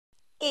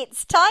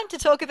It's time to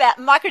talk about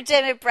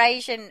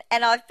microdermabrasion,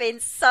 and I've been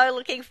so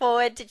looking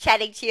forward to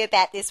chatting to you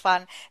about this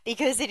one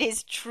because it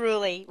is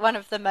truly one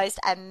of the most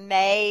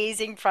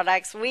amazing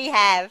products we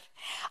have.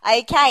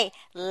 Okay,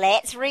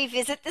 let's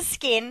revisit the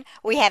skin.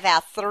 We have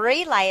our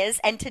 3 layers,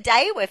 and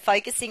today we're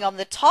focusing on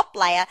the top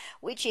layer,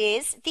 which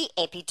is the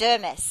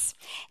epidermis.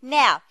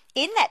 Now,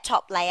 in that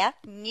top layer,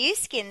 new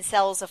skin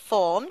cells are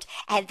formed,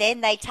 and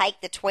then they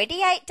take the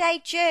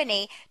 28-day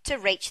journey to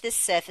reach the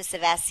surface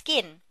of our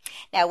skin.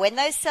 Now, when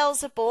those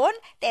cells are born,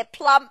 they're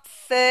plump,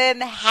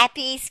 firm,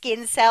 happy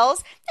skin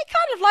cells. They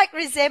kind of like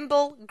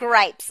resemble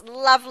grapes,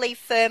 lovely,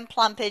 firm,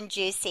 plump, and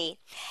juicy.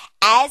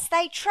 As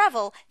they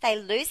travel, they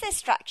lose their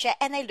structure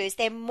and they lose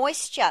their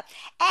moisture.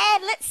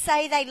 And let's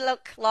say they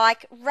look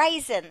like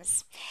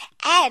raisins.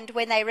 And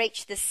when they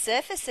reach the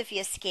surface of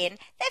your skin,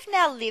 they've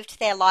now lived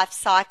their life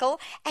cycle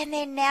and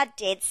they're now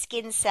dead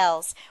skin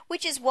cells,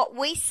 which is what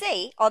we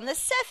see on the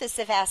surface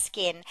of our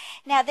skin.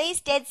 Now, these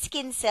dead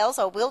skin cells,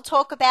 or we'll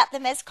talk about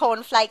them as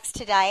cornflakes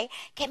today,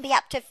 can be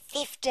up to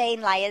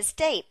 15 layers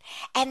deep.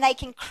 And they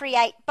can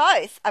create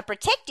both a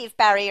protective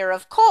barrier,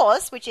 of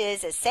course, which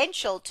is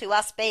essential to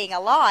us being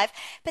alive,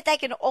 but they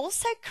can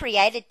also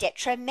create a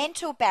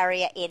detrimental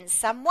barrier in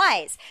some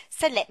ways.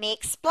 So let me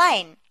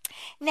explain.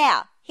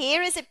 Now,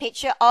 here is a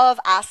picture of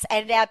us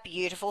and our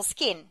beautiful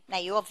skin. Now,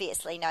 you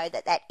obviously know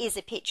that that is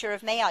a picture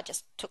of me. I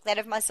just took that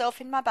of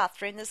myself in my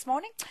bathroom this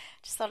morning.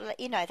 Just thought I'd let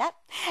you know that.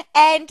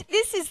 And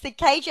this is the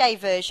KJ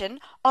version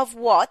of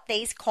what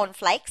these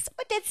cornflakes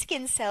or dead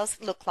skin cells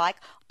look like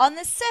on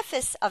the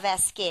surface of our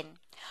skin.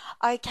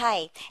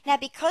 Okay, now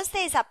because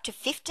there's up to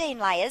 15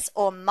 layers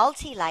or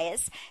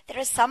multi-layers, there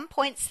are some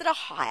points that are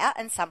higher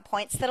and some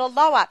points that are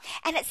lower.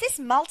 And it's this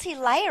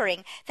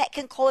multi-layering that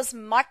can cause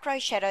micro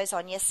shadows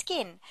on your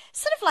skin,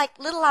 sort of like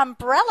little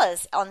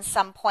umbrellas on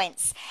some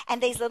points.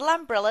 And these little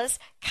umbrellas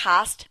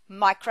cast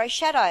micro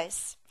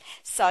shadows.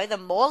 So the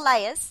more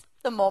layers,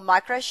 the more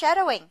micro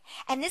shadowing.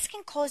 And this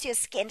can cause your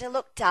skin to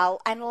look dull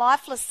and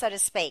lifeless, so to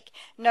speak.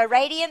 No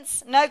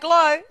radiance, no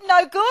glow,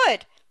 no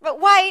good.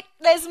 But wait,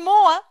 there's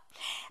more.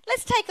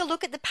 Let's take a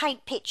look at the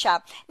paint picture.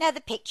 Now, the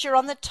picture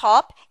on the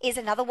top is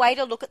another way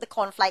to look at the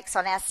cornflakes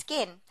on our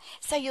skin.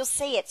 So you'll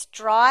see it's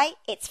dry,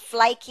 it's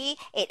flaky,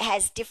 it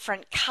has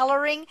different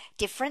colouring,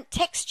 different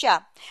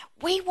texture.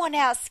 We want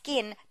our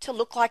skin to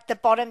look like the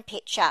bottom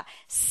picture,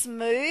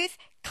 smooth,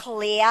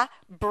 clear,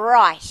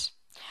 bright.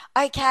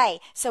 Okay,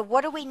 so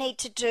what do we need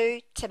to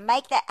do to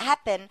make that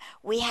happen?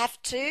 We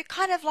have to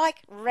kind of like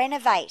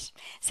renovate.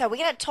 So we're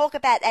going to talk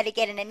about that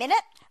again in a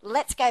minute.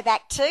 Let's go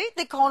back to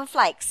the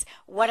cornflakes.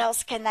 What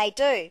else can they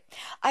do?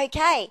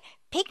 Okay,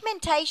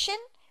 pigmentation,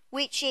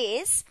 which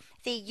is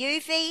the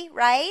UV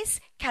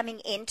rays coming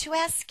into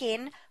our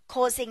skin,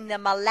 causing the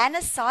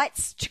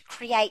melanocytes to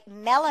create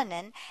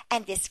melanin,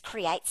 and this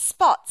creates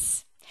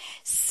spots.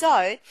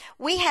 So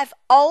we have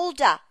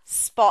older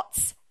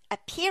spots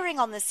appearing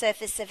on the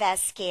surface of our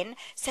skin,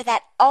 so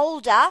that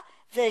older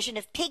version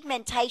of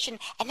pigmentation,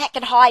 and that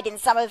can hide in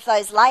some of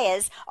those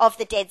layers of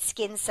the dead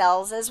skin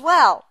cells as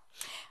well.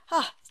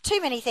 Too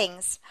many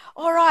things.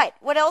 All right,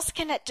 what else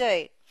can it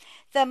do?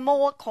 The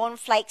more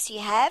cornflakes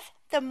you have,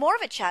 the more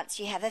of a chance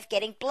you have of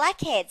getting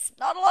blackheads.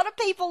 Not a lot of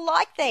people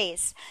like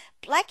these.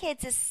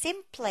 Blackheads are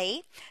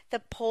simply the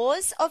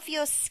pores of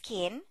your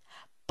skin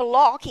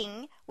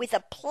blocking with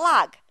a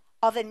plug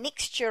of a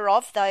mixture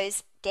of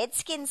those dead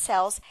skin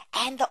cells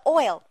and the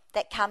oil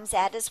that comes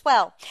out as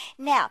well.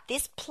 Now,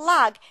 this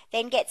plug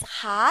then gets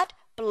hard,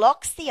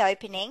 blocks the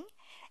opening,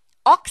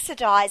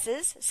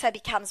 oxidizes, so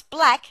becomes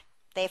black,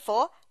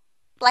 therefore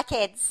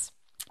blackheads.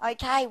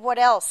 Okay, what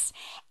else?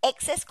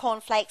 Excess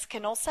cornflakes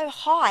can also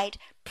hide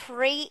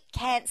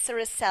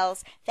pre-cancerous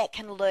cells that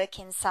can lurk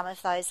in some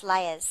of those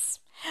layers.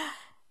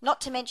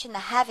 Not to mention the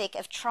havoc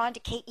of trying to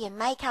keep your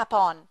makeup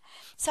on.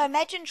 So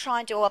imagine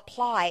trying to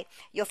apply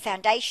your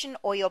foundation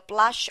or your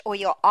blush or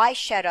your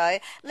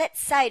eyeshadow,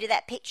 let's say to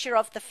that picture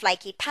of the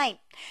flaky paint.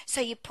 So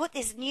you put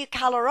this new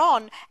colour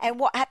on, and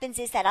what happens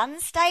is that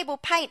unstable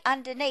paint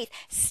underneath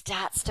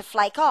starts to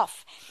flake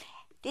off.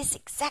 This is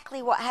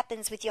exactly what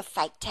happens with your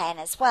fake tan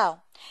as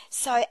well.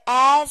 So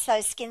as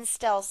those skin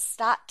cells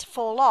start to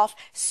fall off,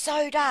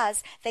 so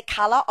does the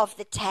colour of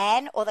the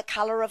tan or the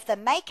colour of the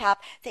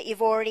makeup that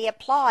you've already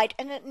applied,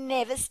 and it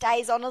never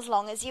stays on as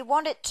long as you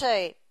want it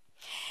to.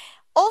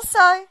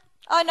 Also,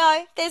 I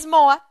know there's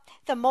more.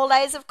 The more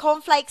layers of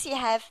cornflakes you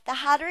have, the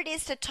harder it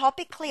is to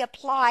topically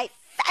apply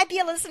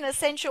fabulous and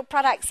essential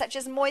products such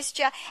as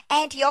moisture,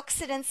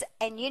 antioxidants,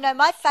 and you know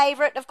my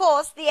favourite, of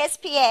course, the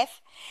SPF.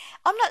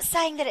 I'm not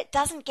saying that it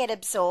doesn't get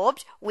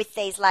absorbed with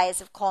these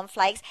layers of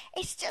cornflakes.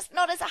 It's just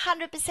not as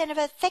 100%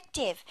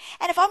 effective.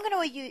 And if I'm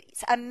going to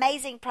use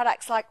amazing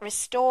products like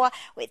Restore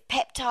with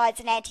peptides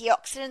and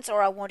antioxidants,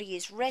 or I want to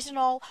use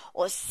retinol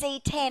or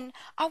C10,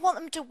 I want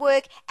them to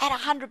work at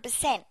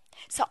 100%.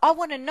 So I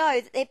want to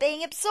know that they're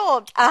being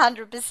absorbed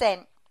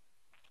 100%.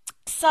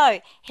 So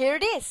here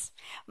it is,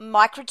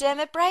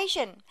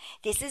 microdermabrasion.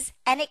 This is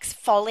an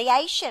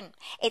exfoliation.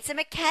 It's a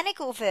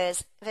mechanical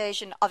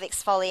version of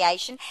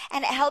exfoliation,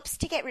 and it helps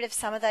to get rid of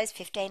some of those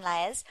 15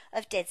 layers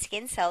of dead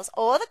skin cells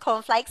or the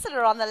cornflakes that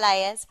are on the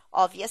layers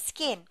of your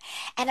skin.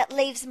 And it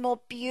leaves more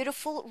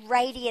beautiful,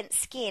 radiant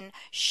skin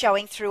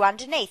showing through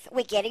underneath.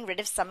 We're getting rid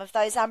of some of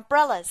those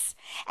umbrellas.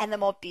 And the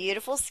more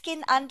beautiful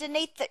skin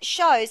underneath that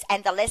shows,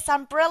 and the less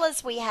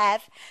umbrellas we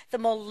have, the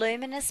more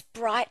luminous,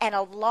 bright, and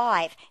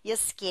alive your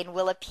skin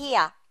will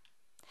appear.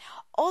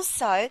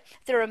 Also,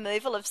 the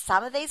removal of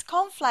some of these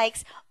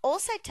cornflakes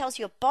also tells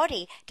your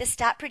body to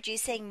start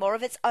producing more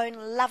of its own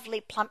lovely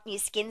plump new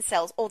skin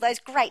cells, all those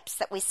grapes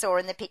that we saw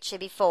in the picture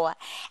before.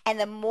 And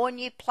the more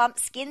new plump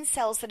skin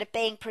cells that are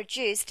being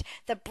produced,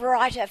 the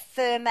brighter,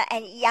 firmer,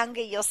 and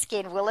younger your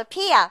skin will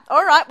appear.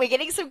 All right, we're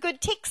getting some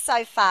good ticks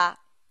so far.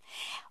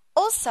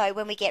 Also,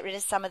 when we get rid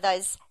of some of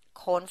those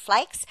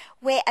cornflakes,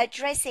 we're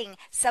addressing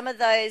some of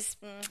those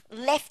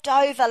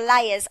leftover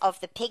layers of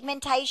the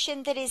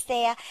pigmentation that is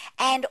there,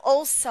 and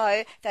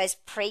also those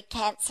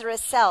precancerous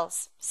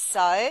cells.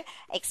 So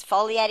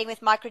exfoliating with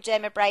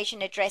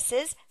microdermabrasion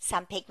addresses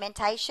some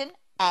pigmentation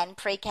and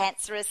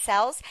precancerous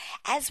cells,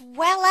 as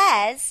well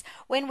as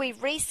when we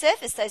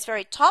resurface those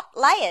very top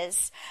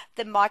layers,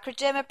 the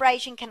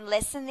microdermabrasion can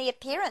lessen the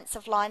appearance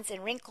of lines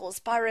and wrinkles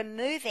by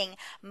removing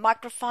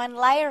microfine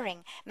layering,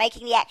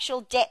 making the actual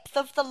depth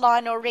of the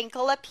line or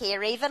wrinkle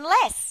appear even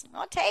less.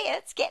 I'll tell you,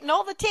 it's getting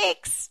all the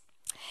ticks.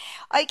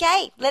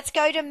 Okay, let's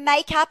go to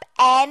makeup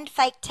and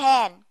fake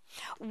tan.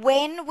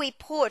 When we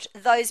put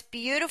those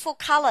beautiful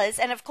colours,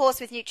 and of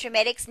course with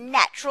Nutrimetics,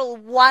 natural,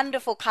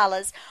 wonderful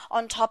colours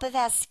on top of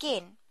our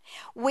skin,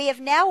 we have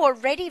now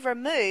already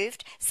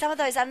removed some of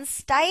those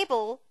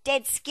unstable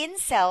dead skin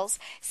cells,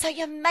 so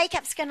your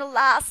makeup's going to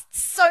last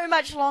so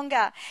much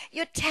longer.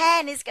 Your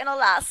tan is going to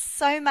last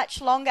so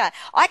much longer.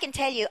 I can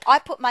tell you, I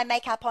put my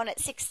makeup on at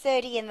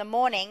 6:30 in the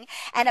morning,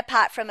 and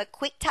apart from a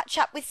quick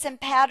touch-up with some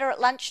powder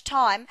at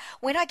lunchtime,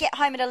 when I get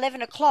home at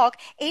 11 o'clock,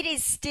 it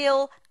is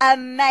still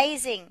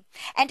amazing.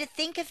 And to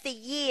think of the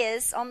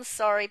years,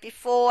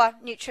 before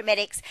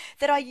Nutrimetics,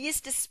 that I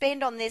used to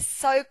spend on this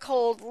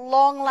so-called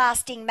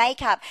long-lasting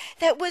makeup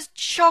that was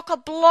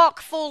chock-a-block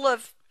full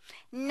of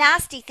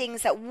nasty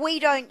things that we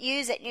don't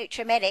use at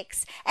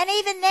Nutrimetics, and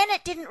even then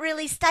it didn't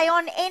really stay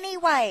on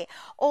anyway.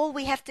 All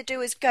we have to do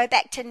is go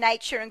back to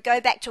nature and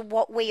go back to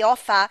what we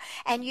offer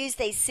and use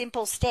these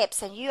simple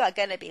steps, and you are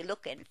going to be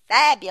looking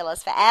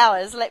fabulous for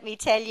hours, let me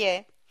tell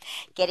you.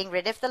 Getting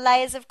rid of the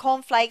layers of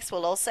cornflakes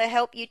will also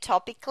help you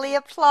topically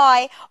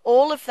apply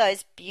all of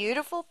those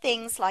beautiful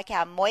things like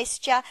our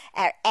moisture,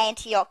 our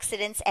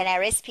antioxidants, and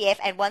our SPF,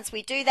 and once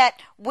we do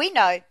that, we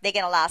know they're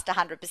going to last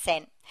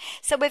 100%.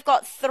 So we've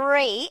got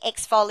 3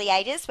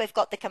 exfoliators. We've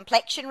got the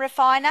complexion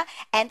refiner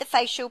and the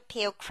facial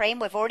peel cream.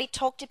 We've already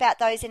talked about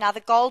those in other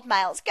gold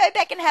mails. Go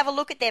back and have a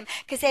look at them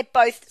because they're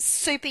both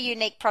super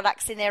unique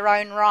products in their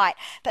own right.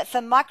 But for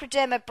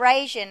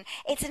microdermabrasion,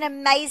 it's an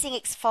amazing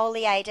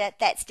exfoliator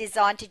that's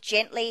designed to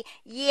gently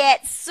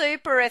yet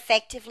super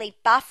effectively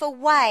buff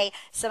away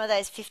some of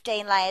those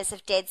 15 layers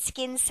of dead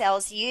skin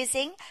cells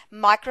using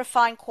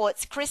microfine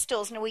quartz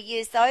crystals. And we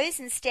use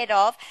those instead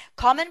of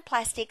common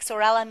plastics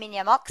or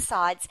aluminium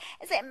oxides,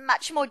 as they're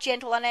much more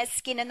gentle on our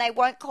skin and they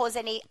won't cause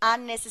any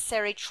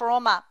unnecessary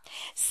trauma.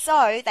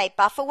 So they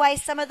buff away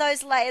some of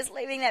those layers,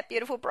 leaving that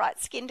beautiful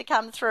bright skin to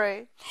come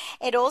through.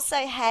 It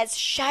also has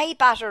shea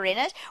butter in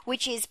it,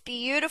 which is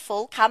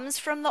beautiful, comes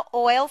from the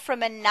oil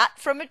from a nut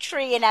from a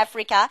tree in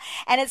Africa,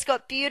 and it's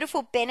got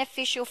beautiful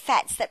beneficial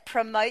fats that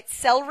promote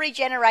cell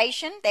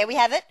regeneration. There we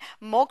have it,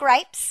 more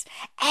grapes,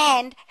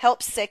 and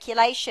helps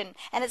circulation.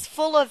 And it's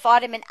full of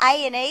vitamin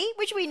A and E,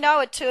 which we know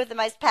are 2 of the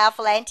most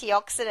powerful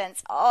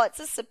antioxidants. Oh, it's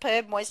a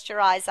superb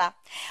moisturizer.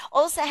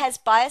 Also has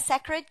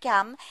biosaccharide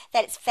gum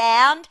that's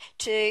found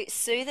to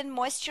soothe and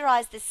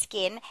moisturize the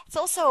skin. It's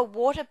also a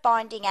water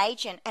binding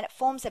agent, and it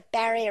forms a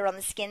barrier on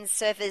the skin's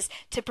surface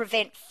to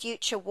prevent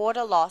future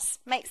water loss.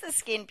 Makes the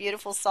skin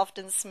beautiful, soft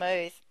and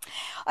smooth.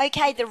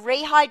 Okay, the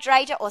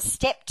rehydrator or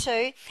step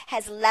 2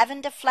 has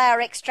lavender flower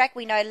extract.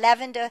 We know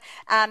lavender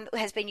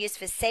has been used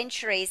for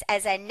centuries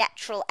as a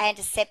natural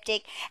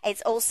antiseptic.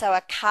 It's also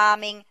a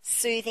calming,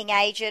 soothing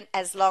agent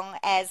as well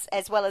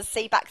as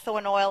sea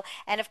buckthorn oil.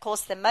 And of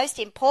course, the most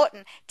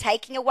important,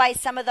 taking away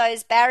some of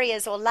those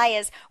barriers or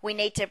layers, we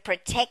need to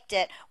protect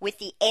it with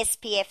the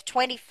SPF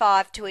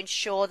 25 to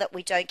ensure that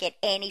we don't get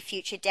any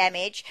future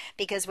damage,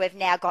 because we've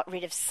now got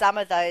rid of some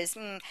of those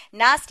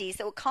nasties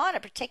that were kind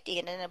of protecting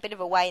it in a bit of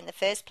a way in the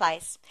first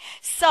place.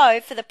 So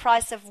for the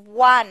price of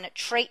 1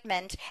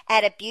 treatment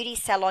at a beauty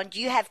salon,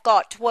 you have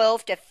got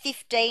 12 to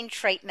 15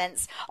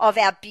 treatments of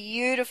our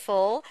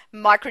beautiful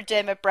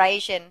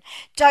microdermabrasion.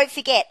 Don't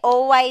forget,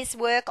 always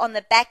work on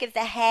the back of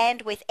the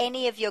hand with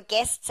any of your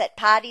guests at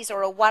parties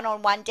or a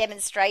one-on-one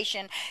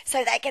demonstration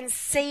so they can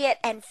see it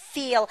and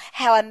feel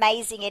how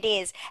amazing it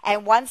is.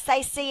 And once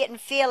they see it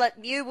and feel it,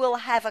 you will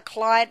have a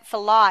client for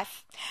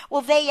life.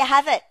 Well, there you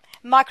have it.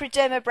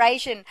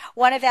 Microdermabrasion,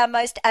 one of our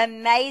most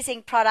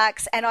amazing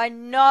products, and I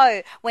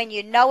know when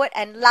you know it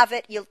and love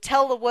it, you'll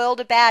tell the world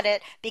about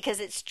it because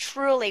it's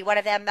truly one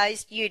of our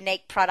most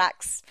unique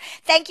products.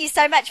 Thank you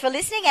so much for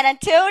listening, and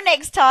until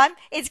next time,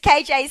 it's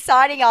KJ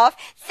signing off.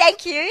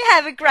 Thank you.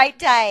 Have a great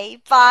day.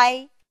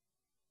 Bye.